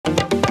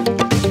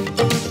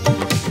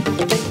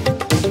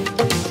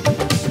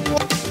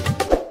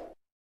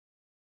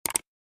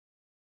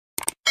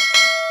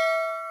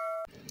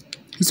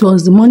It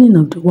was the morning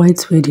of the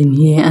white wedding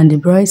here, and the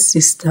bride's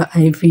sister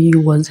Ivy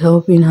was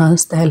helping her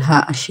style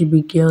her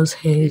Ashebi girl's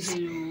hair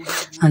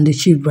and the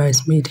chief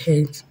bridesmaid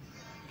hair.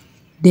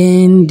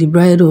 Then the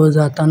bride was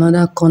at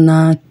another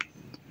corner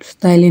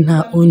styling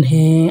her own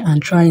hair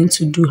and trying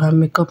to do her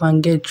makeup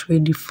and get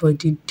ready for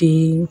the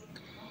day.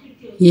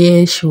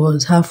 Yeah, she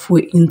was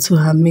halfway into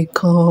her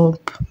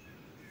makeup.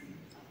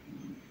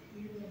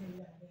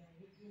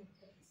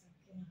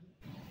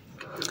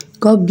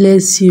 God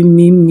bless you,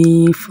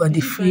 Mimi, for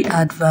the free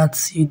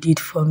adverts you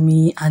did for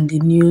me and the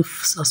new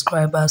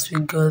subscribers we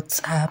got.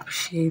 I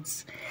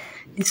appreciate.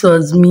 This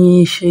was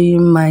me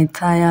showing my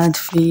tired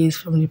face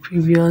from the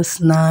previous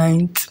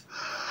night.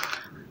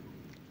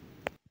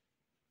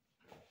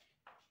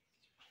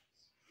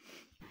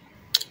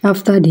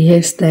 After the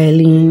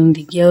hairstyling,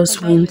 the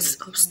girls went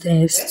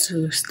upstairs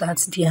to start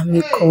their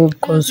makeup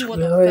because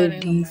we're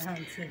already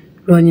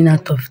running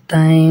out of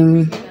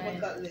time.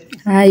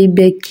 Hi,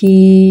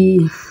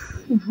 Becky.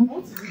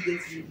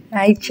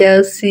 Hi,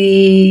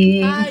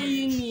 Chelsea. Hi,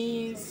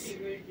 Eunice.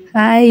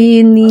 Hi,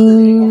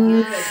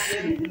 Eunice.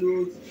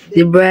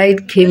 The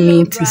bride came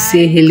in to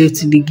say hello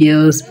to the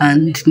girls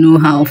and know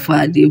how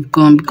far they've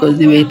gone because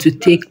they were to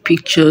take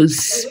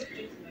pictures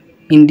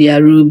in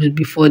their robes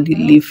before they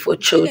leave for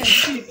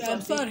church.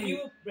 I'm sorry.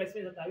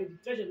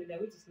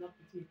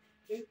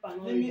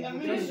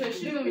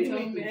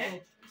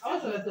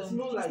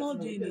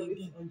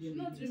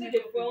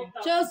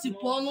 Chelsea,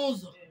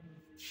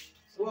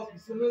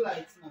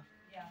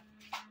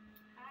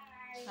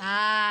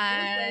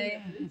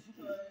 hi.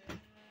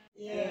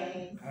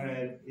 Yes. All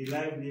right,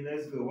 lively.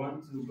 Let's go.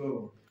 1, 2,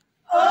 go.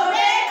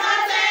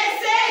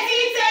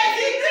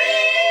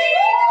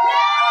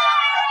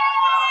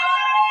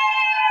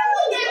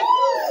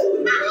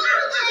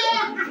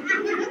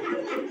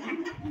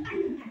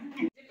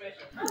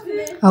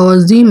 I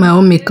was doing my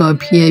own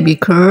makeup here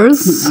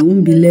because I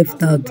won't be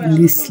left out in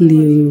this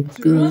sleeve.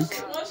 God.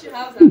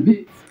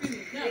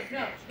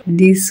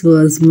 This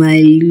was my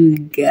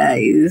look,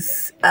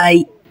 guys.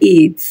 I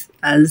ate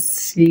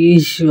as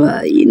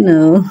usual, you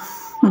know.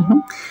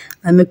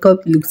 My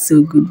makeup looks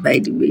so good, by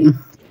the way.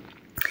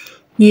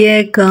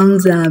 Here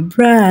comes our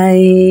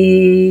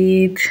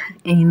bride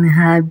in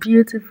her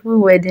beautiful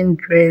wedding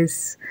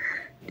dress.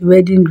 The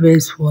wedding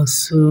dress was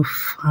so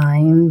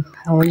fine.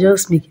 I was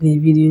just making a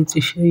video to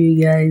show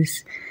you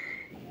guys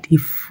the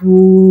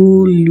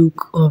full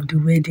look of the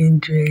wedding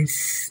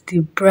dress. The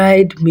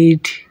bride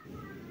made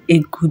a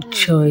good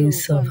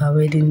choice of her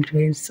wedding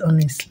dress,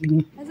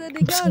 honestly.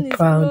 I'm so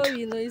proud.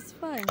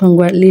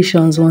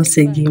 Congratulations once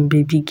again,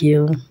 baby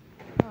girl.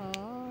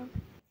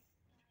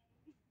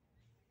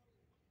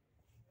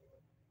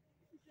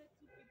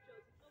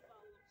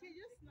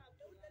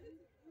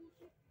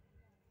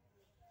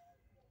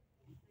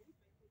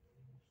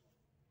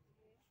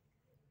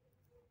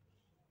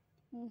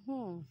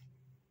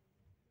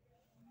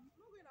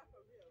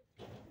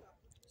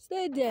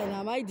 Stay there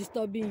now. Am I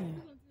disturbing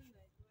you?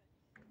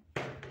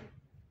 This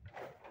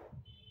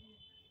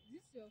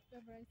is your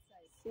favorite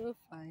side. So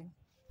fine.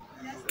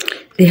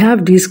 They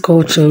have this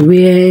culture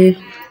where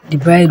the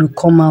bride will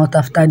come out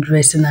after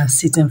dressing and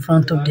sit in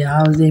front of their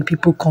house. Then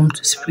people come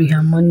to spray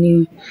her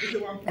money.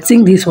 I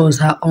think this was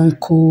her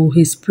uncle.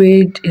 He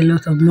sprayed a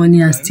lot of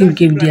money and still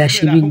gave the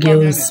Ashebi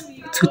girls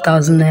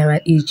 2,000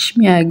 naira each.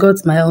 Me, I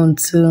got my own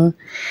too.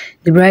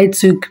 The bride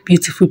took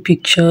beautiful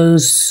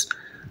pictures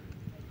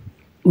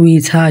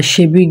with her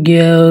Ashebi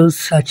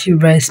girls, her chief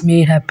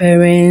bridesmaid, her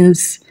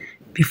parents,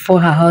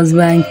 before her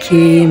husband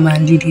came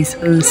and did his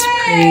own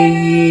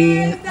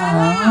spraying.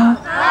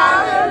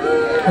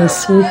 It was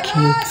so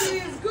cute.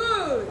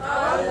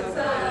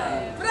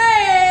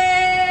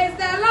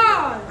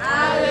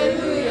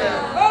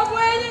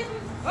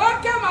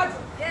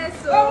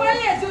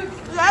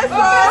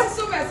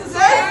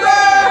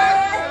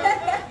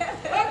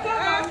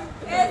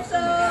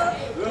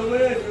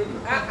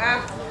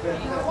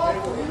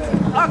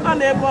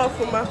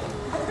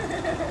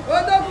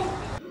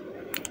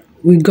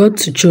 We got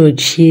to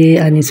church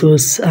here and it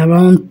was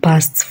around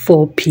past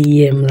 4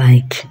 p.m.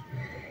 like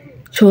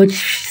church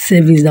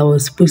service that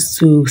was supposed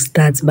to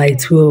start by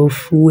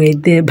 12. We were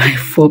there by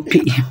 4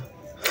 p.m.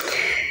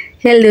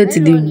 Hello to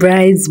the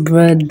bride's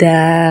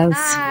brothers.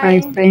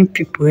 Fine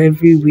people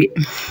everywhere.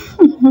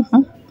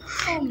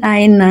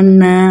 Hi,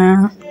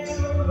 Nana.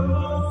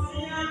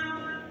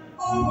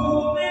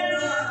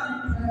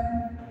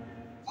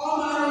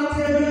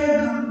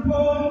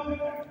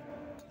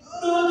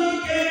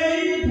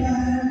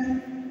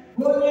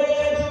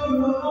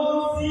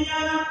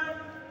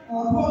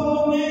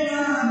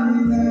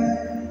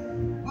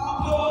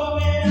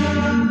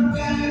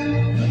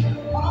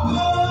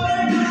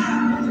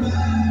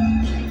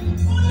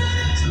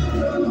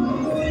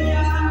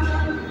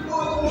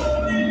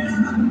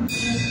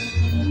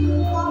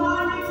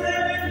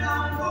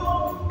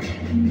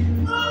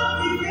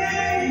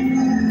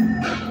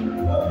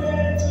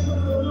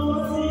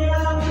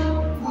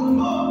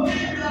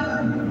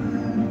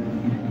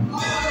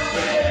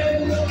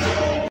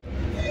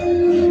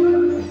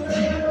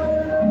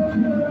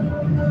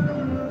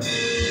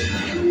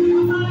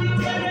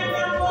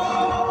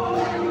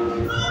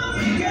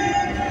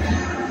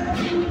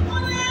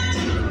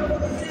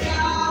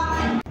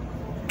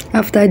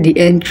 After the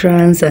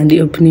entrance and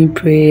the opening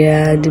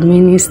prayer, the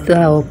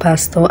minister or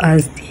pastor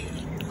asked the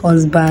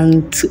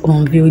husband to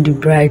unveil the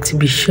bride to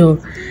be sure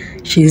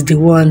she's the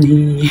one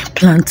he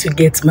planned to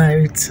get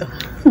married to.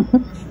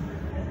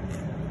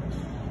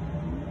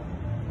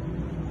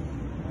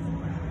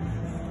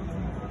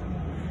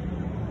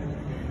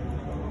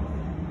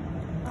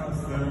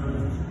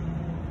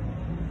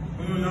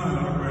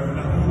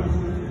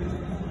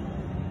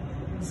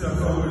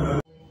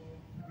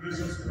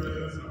 Gracious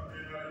presence and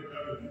prayer in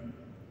heaven.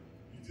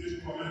 It is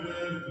commended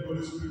in the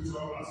Holy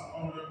Scripture as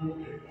honorable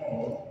in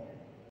all.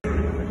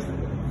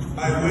 I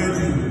wait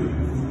you.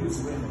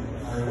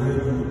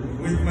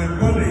 With my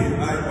body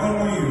I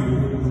honor you.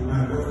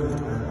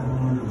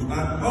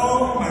 And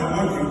all my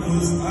work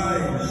with I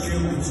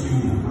share with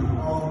you.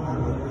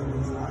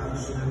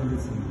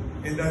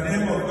 In the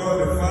name of God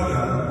the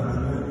Father,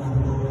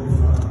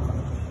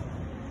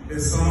 the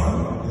Son,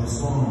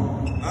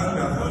 and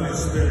the Holy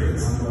Spirit.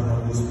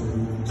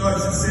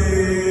 Church say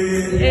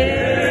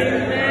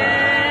Amen.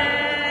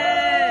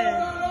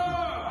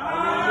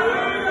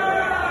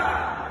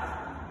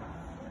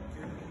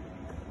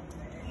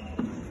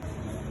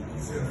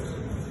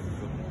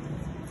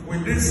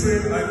 With this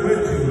ring I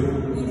wait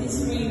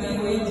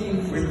you.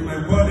 With my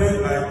body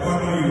I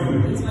honor you.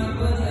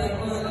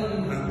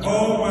 And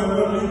all my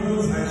worldly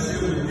goods I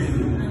share with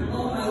you.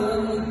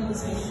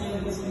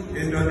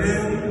 In the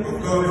name of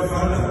God the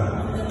Father,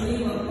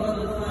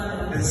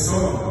 the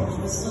Son,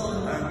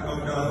 and of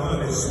the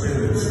Holy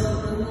Spirit.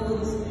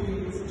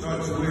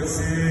 Church will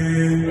say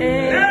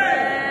Amen.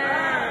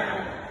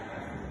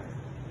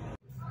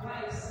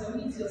 Wives,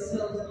 submit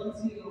yourselves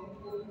unto your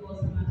own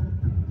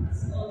husband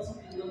as unto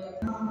the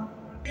Lord.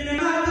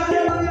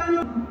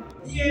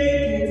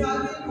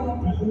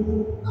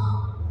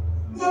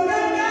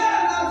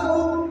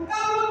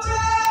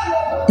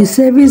 The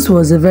service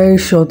was a very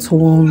short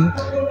one,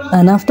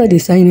 and after the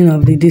signing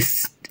of the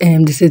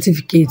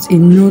certificates,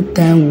 in no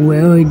time we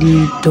were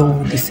already done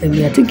with the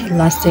service. I think it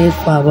lasted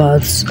for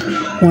about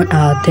 1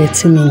 hour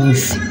 30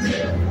 minutes.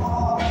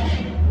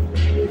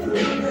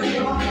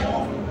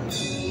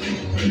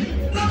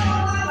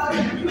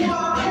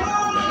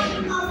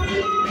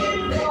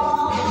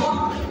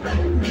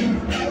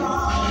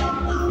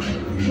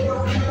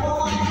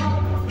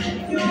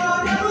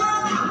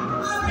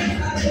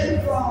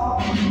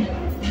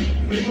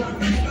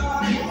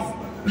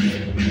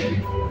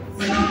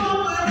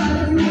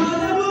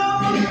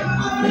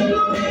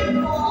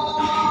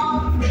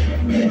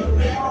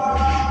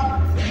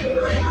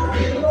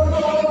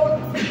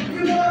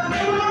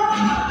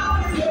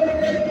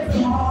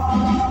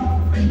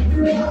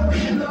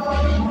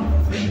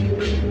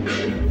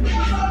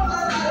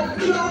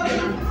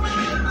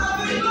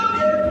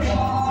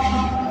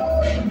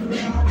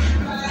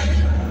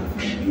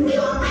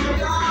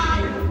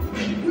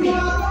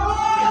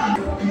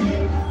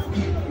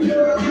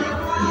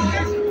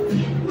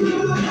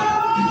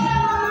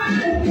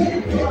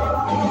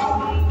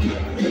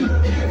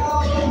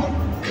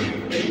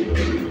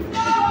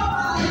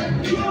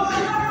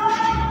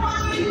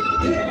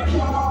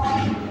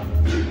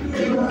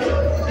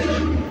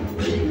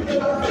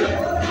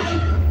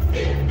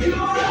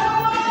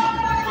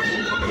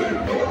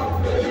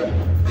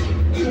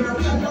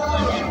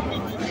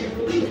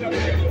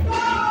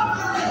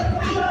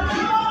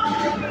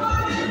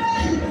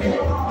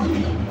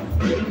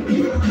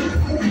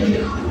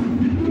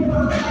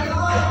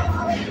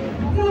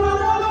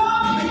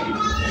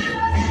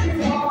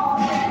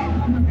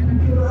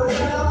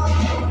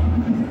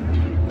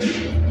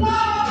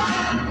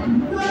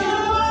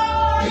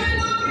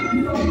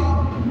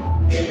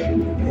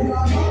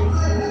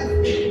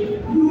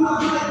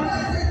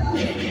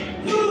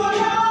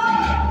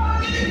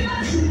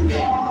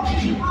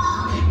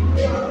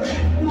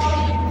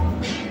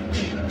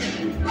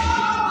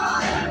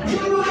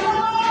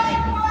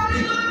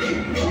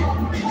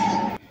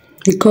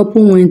 The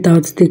couple went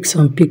out to take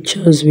some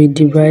pictures with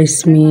the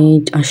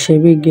bridesmaid,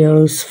 Ashebi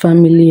girls,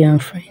 family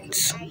and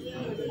friends.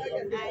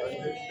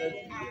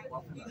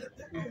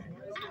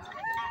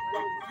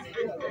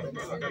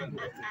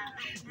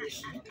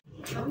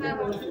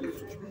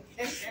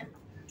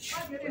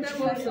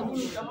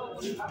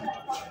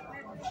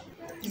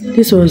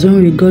 This was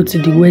when we got to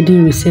the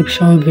wedding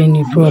reception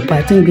venue proper.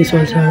 I think this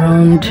was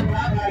around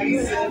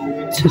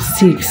to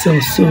 6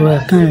 or so,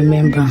 I can't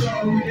remember.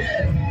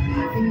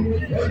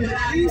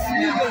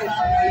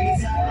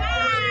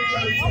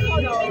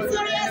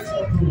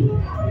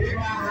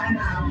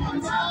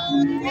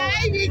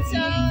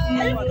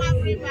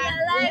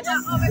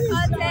 Welcome to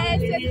our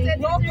base. We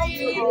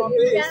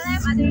are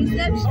live at the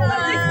reception.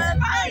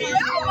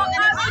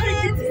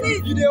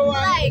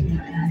 Like,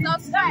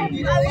 subscribe, and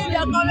leave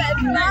your comment.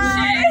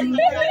 Bye.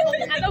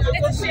 I don't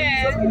forget to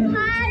share.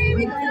 Hi,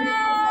 Victor.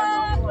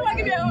 Come on,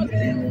 give me a hug.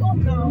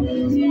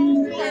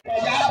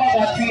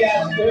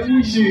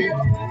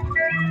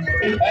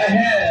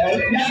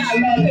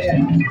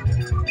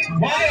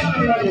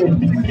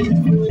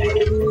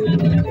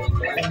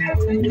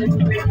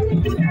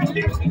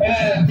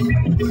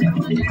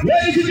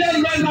 Ladies and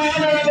gentlemen, my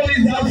honorable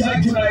is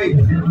outside tonight.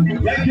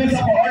 Thank you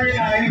for honoring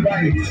our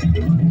invite.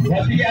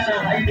 Watiana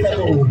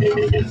Haitalo.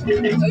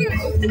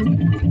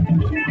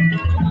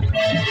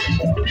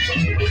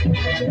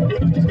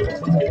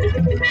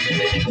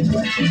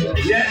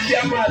 Yes,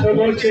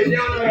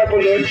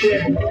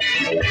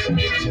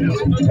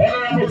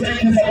 Honorable,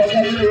 thank you for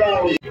coming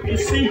around. You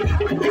see?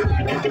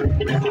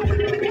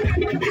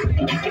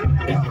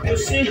 You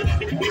see?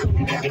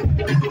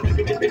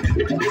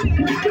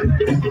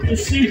 You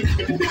see?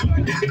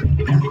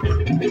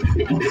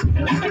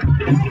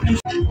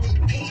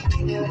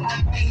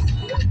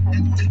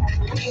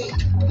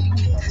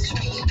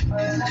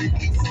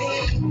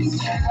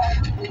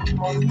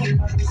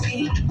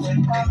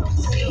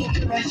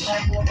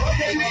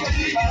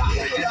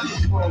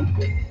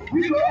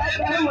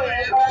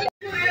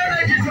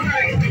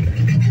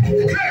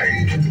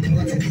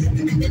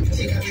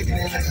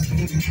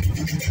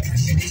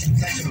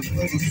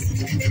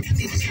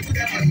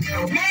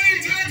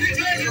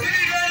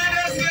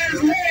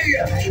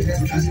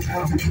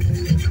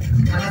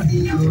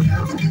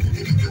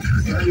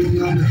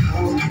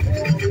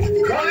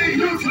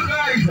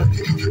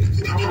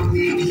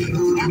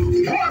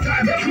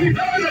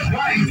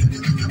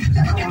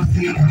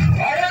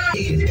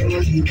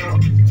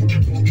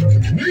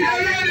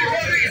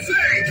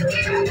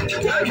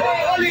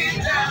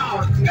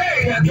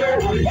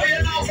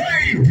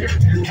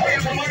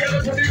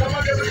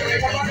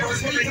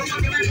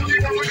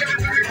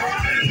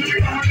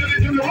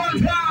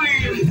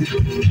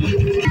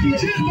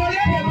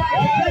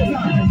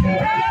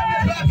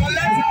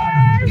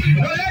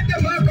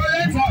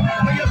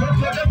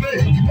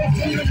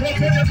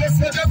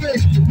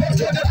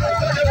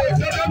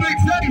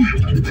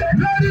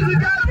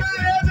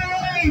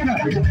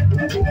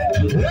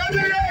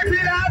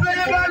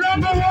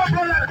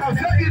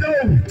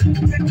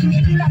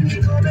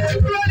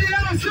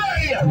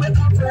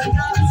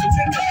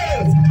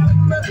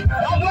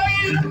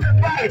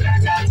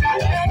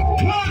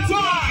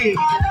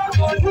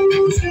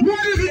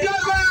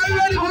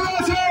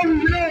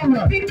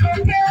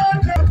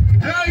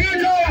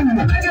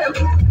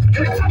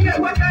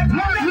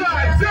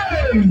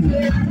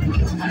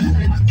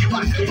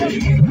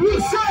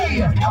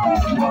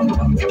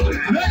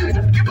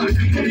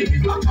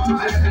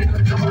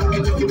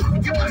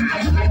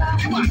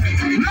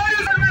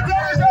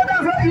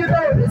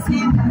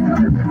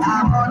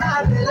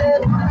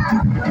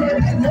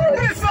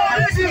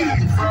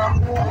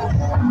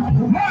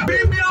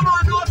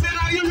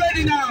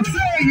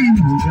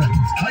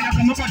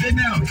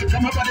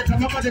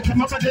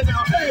 Come up again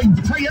now. Hey,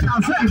 say it now.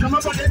 Say, come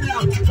up again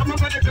now. Come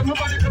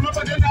up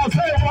again now.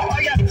 Say, oh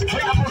yeah. Hey,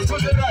 move to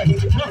the right,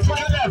 move to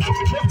the left,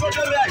 move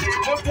to the right,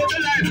 move to the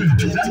left.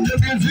 Let the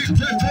music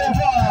take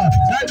over.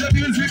 Let the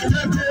music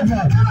take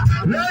over.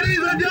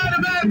 Ladies and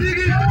gentlemen,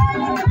 Biggie.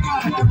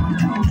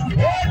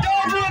 Oh,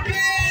 don't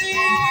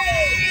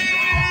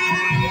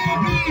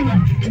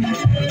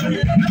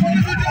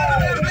Ladies and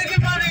gentlemen, Biggie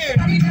money.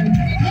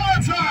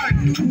 One time.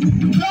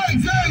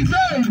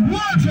 Say.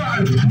 One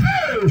time.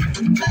 Hey.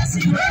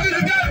 Ladies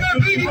and gentlemen,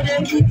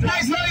 Biggie.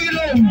 Nice how you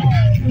know.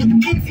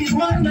 If you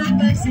want my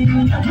blessing,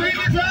 bring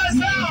it fast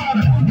down.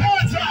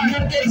 One time.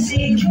 Now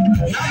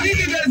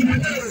Biggie does it.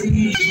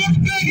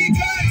 Biggie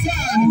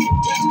time.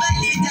 Just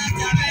Biggie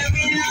time,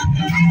 baby.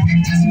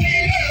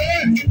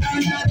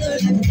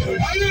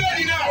 Are you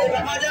ready now?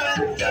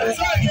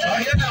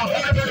 Are you now?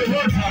 Everybody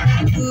one time.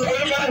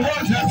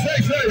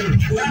 Say.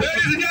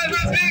 Ladies and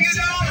gentlemen, Biggie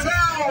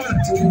downtown.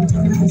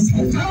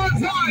 One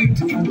time.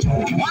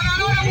 On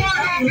another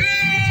one,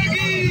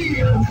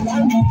 Biggie.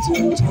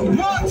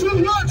 One, two.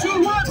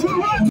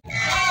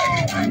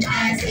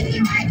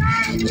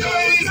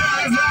 Jesus,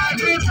 I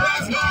do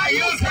trust by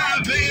you,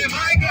 be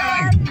my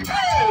God.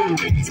 Hey!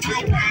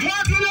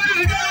 One, two, ladies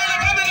and gentlemen,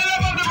 come to the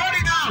level of the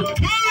body now.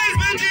 Who is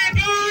Biggie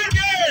doing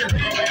there?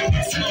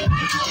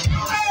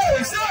 Hey,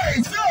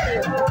 sorry.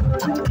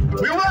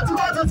 We want to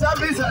go to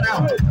Abiriba now.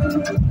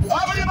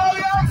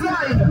 Everybody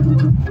outside.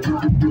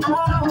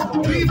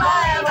 If I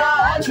ever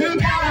had you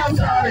down, I'm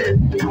sorry.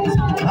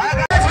 I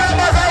got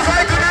members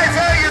outside tonight,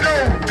 so you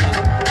know.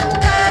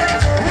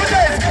 Who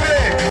does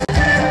play?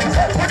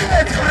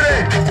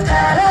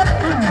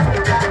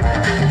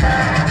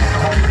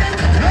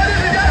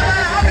 Ladies and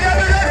gentlemen, happy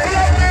Abiriba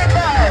Club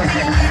members.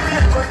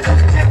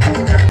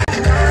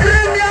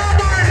 Premium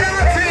Martin.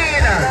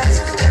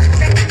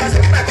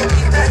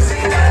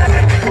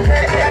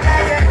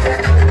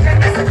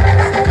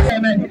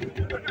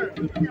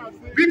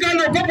 We can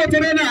look up to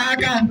the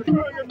Naga.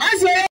 I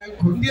say,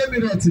 could be a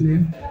minute today.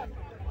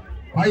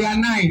 Or you're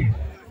 9.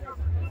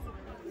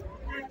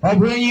 Or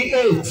bring you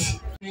 8.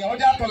 Or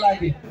that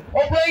like it.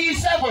 Or bring you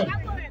 7.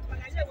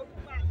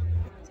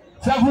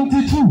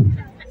 72.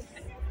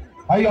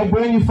 Or you're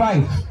bring you 5.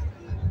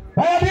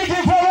 Are you ready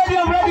for ready?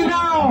 I'm ready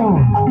now.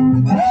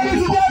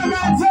 Ladies and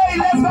gentlemen, say,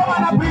 let's go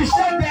and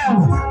appreciate them.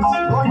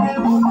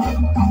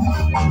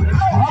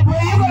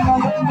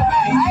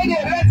 I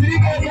get ready to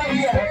get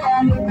here.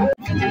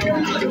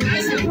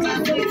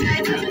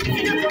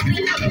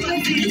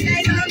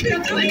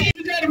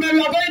 Gentlemen,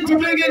 we are going to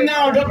bring in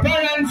now the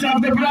parents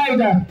of the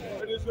bride.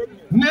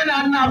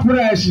 Nena na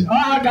fresh.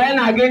 Oh, guy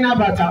na again na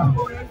bata.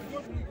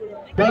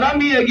 But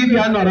I'm here give you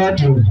another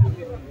two.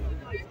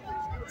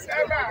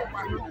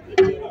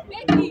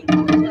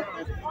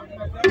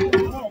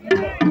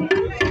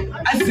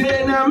 I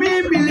say na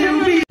me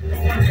believe me.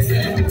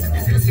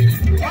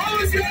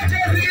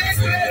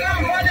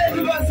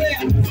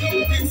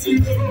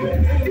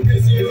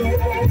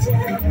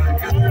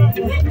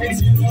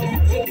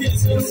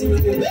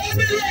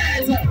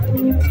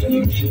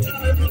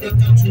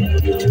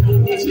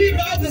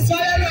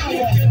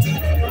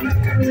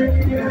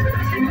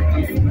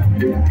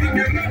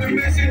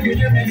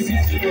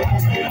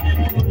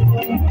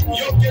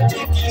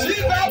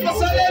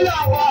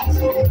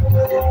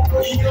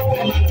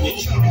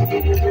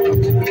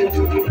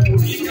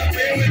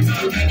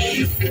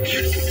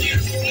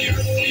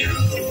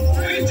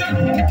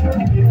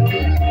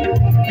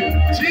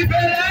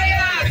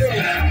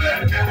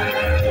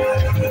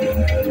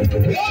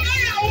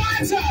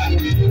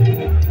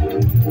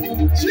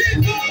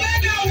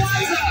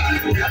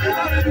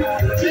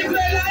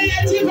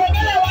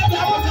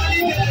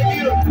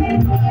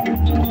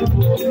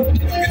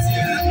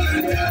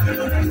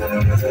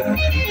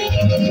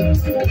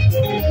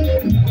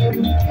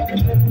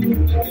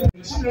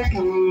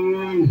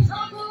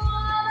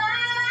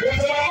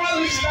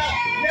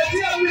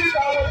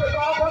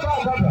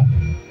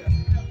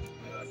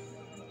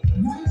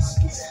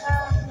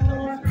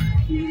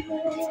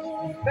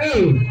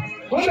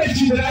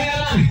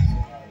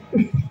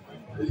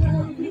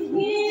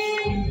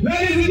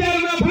 Ladies and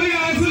gentlemen, put your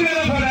hands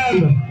together for them.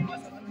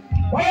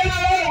 We are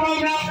going for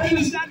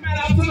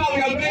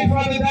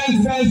the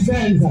dance.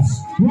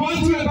 We want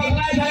to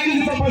recognize that this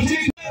is an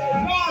opportunity.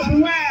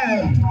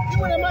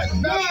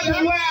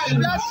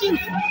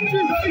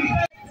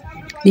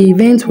 The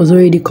event was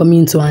already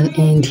coming to an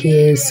end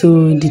here,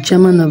 so the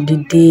chairman of the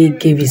day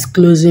gave his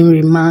closing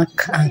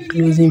remark and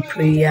closing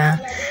prayer,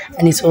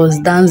 and it was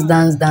dance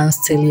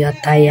till you're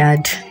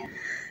tired.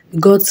 We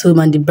got home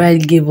and the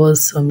bride gave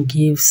us some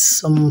gifts,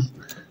 some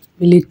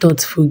really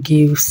thoughtful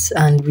gifts,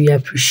 and we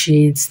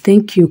appreciate.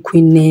 Thank you,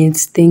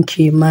 Queenette. Thank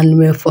you,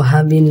 Emmanuel, for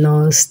having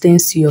us.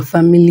 Thanks to your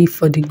family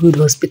for the good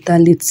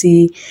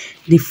hospitality,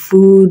 the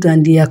food,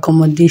 and the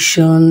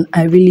accommodation.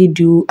 I really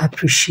do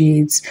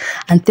appreciate.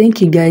 And thank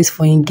you guys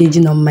for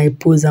engaging on my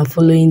post and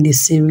following the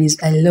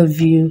series. I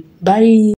love you. Bye.